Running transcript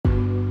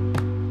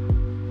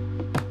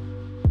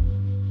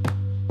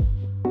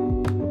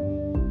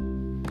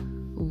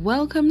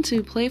Welcome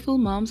to Playful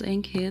Moms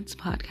and Kids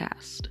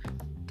podcast,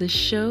 the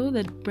show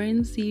that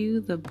brings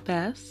you the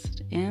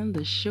best and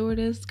the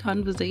shortest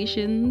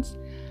conversations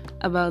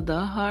about the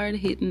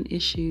hard-hitting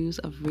issues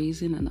of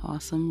raising an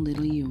awesome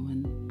little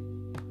human.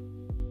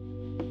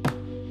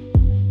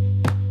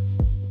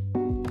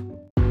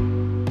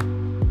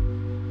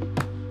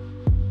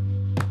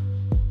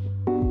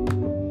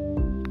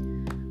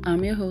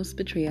 I'm your host,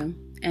 Petria,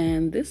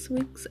 and this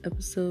week's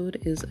episode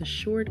is a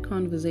short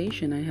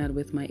conversation I had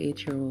with my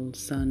 8-year-old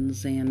son,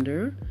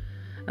 Xander,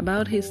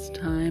 about his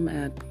time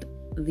at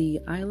the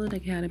Island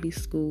Academy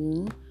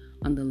School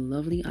on the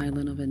lovely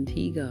island of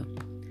Antigua.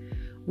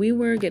 We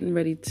were getting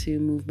ready to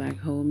move back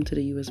home to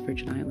the U.S.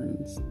 Virgin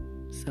Islands,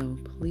 so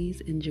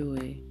please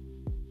enjoy.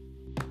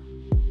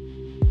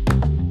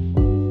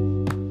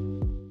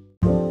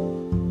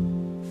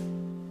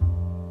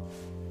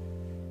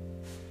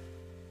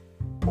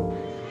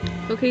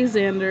 Okay,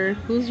 Xander,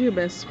 who's your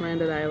best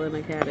friend at Island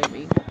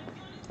Academy?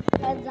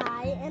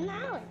 Azai and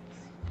Alex.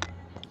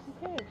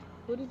 Okay,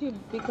 who did you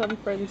become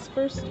friends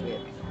first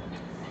with?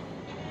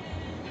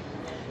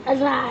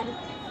 Azai.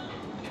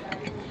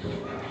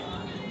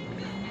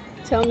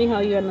 Tell me how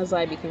you and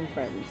Azai became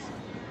friends.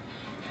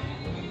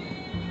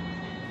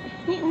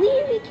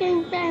 We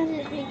became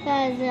friends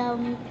because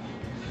Azai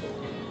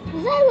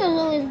was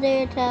always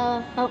there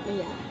to help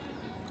me out.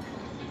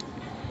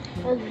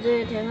 I was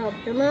there to help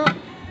him out.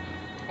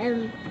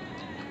 And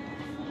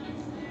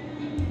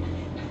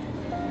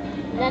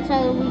that's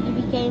how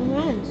we became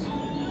friends.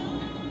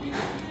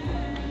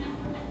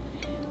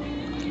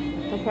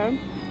 Okay.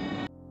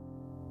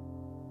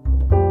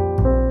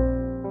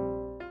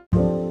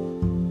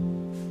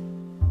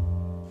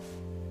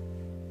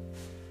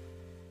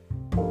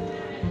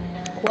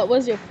 What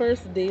was your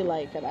first day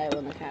like at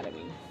Island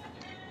Academy?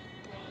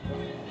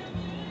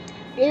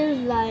 It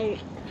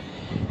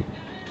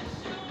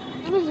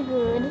was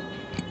good.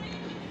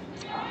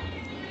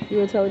 You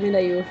were telling me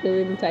that you were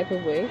feeling the type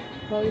of way.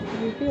 How did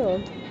you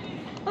feel?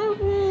 I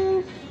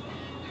was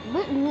a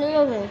bit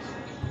nervous.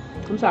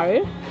 I'm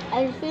sorry?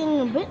 I was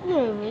feeling a bit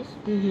nervous,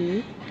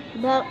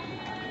 Mm-hmm. but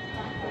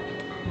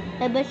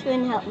my best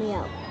friend helped me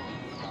out.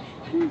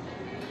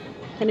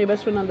 And your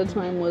best friend at the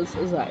time was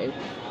Azai?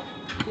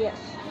 Yes.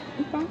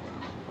 Okay.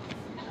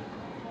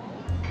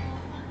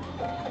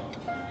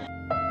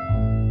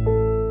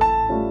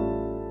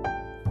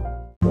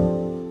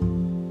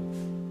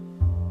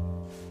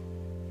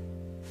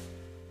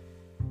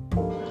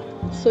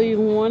 So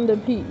you won the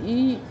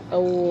PE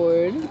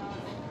award.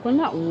 Well,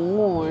 not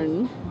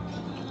won,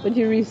 but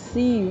you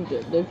received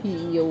the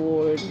PE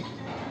award.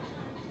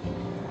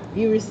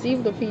 You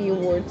received the PE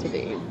award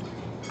today.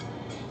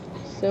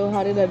 So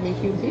how did that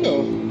make you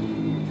feel?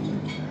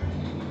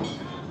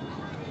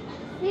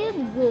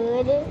 Feels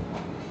good.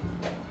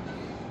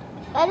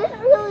 I didn't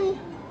really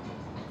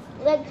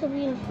like to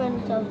be in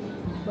front of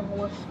the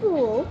whole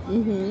school,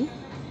 Mm-hmm.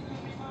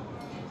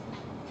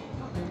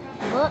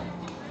 but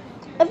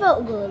it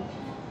felt good.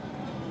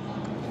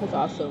 That's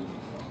awesome.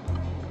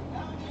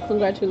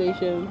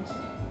 Congratulations.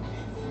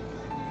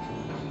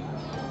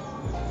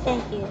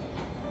 Thank you.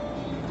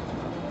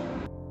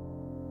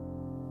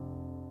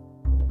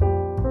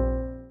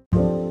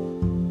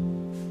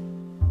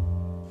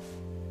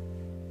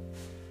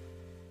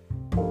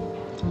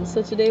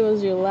 So today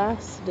was your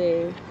last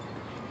day.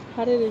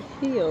 How did it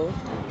feel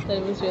that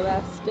it was your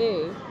last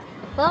day? It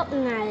felt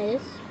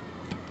nice.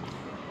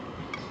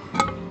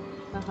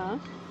 Uh-huh.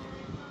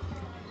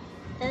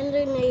 And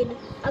they made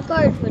a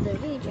card for the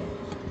teacher.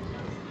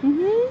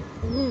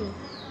 Mm-hmm.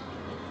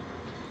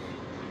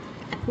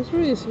 It's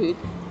really sweet.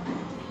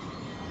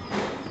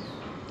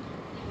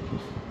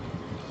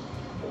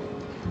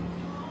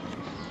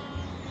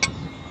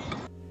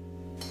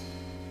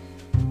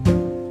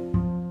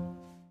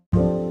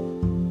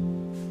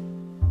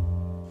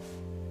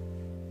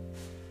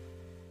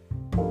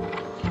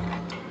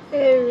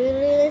 Really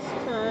this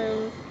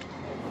time,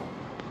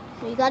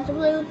 we got to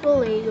play with the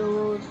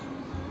Legos,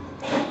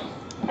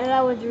 and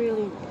that was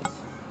really nice.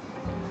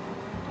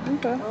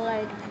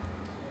 Okay.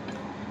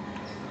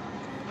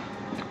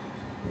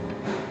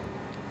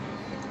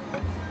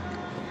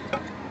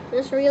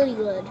 It's really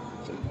good.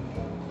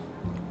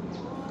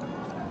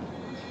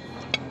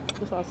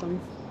 That's awesome.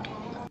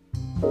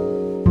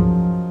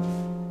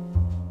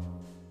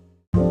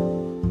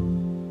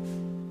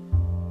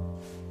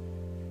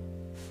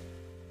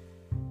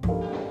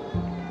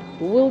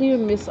 Will you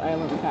miss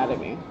Island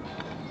Academy?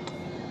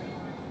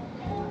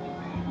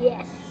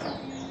 Yes,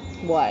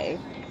 Why?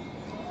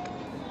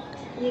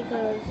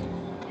 because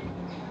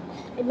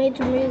it made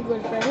some really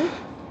good friends,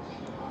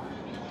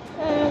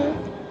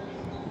 and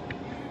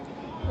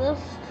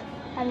just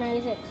a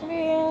nice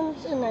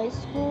experience, a nice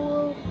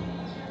school,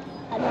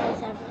 a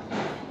nice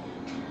everything.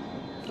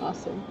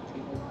 Awesome.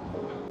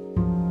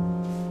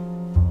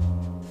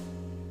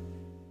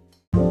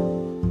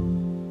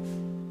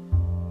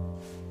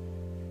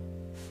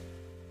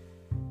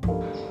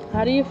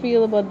 How do you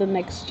feel about the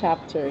next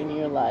chapter in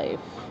your life?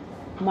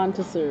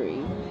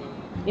 Montessori,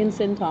 in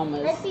St.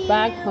 Thomas,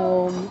 back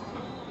home.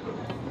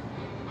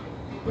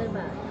 good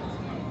about it.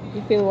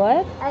 You feel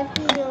what? I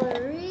feel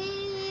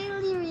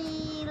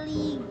really,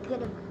 really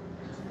good about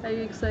it. Are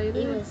you excited?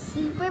 It was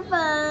super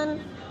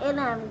fun, and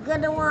I'm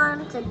gonna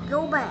want to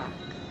go back.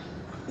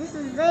 This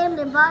is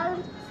Xander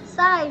Barnes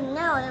signing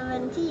out of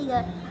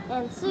Antigua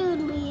and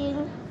soon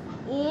being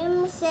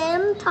in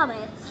St.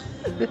 Thomas.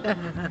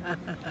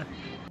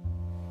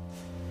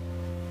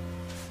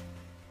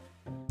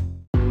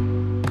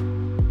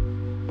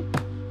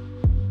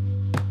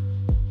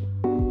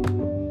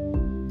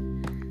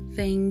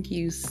 Thank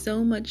you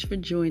so much for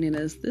joining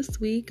us this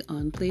week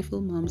on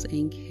Playful Moms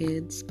and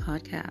Kids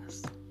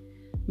podcast.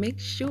 Make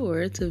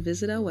sure to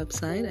visit our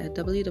website at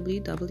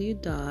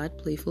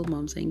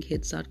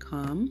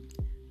www.playfulmomsandkids.com,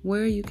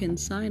 where you can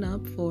sign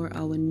up for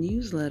our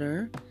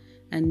newsletter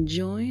and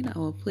join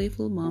our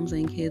Playful Moms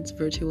and Kids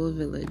virtual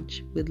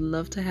village. We'd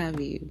love to have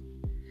you.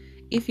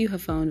 If you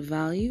have found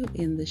value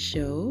in the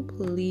show,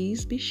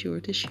 please be sure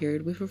to share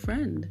it with a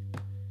friend.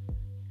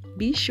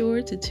 Be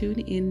sure to tune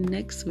in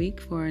next week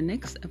for our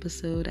next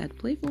episode at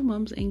Playful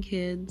Moms and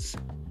Kids,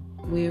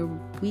 where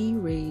we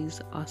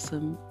raise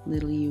awesome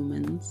little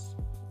humans.